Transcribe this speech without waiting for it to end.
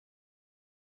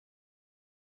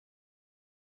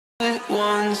it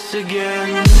once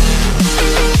again.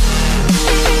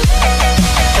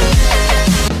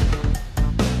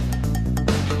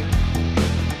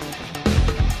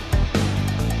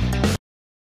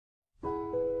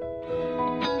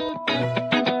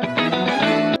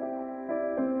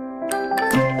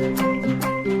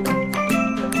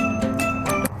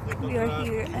 We are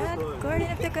here at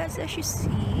Garden of the Gods, as you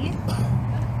see.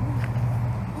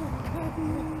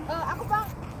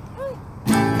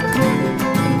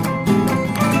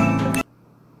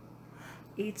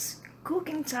 It's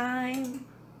cooking time.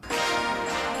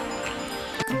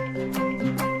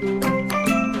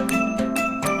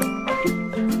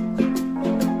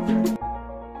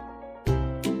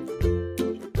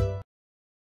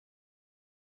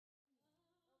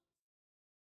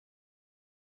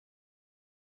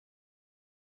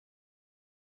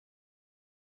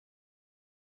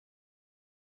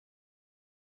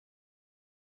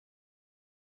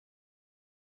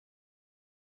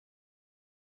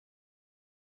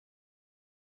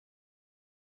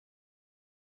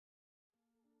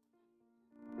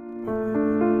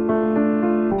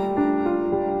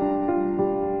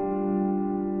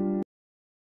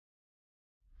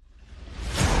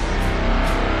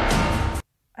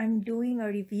 I'm doing a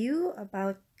review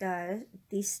about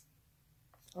this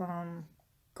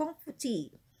kung fu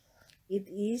tea. It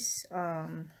is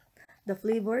the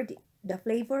flavor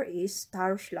is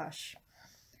taro slush.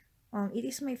 It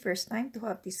is my first time to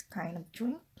have this kind of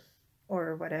drink,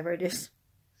 or whatever it is,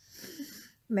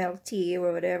 milk tea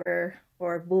or whatever,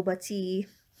 or boba tea.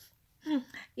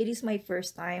 It is my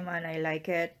first time and I like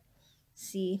it.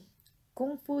 See,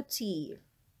 kung fu tea,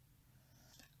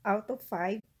 out of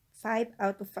 5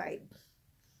 out of 5.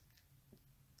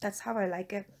 That's how I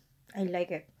like it. I like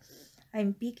it.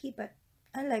 I'm picky, but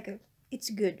I like it.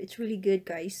 It's good. It's really good,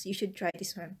 guys. You should try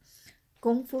this one.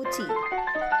 Kung fu tea.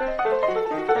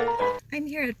 I'm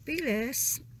here at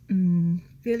Pilas,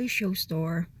 Philly Show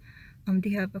Store.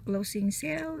 They have a closing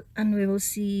sale, and we will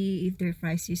see if their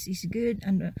prices is good,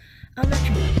 and I'll let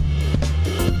you know.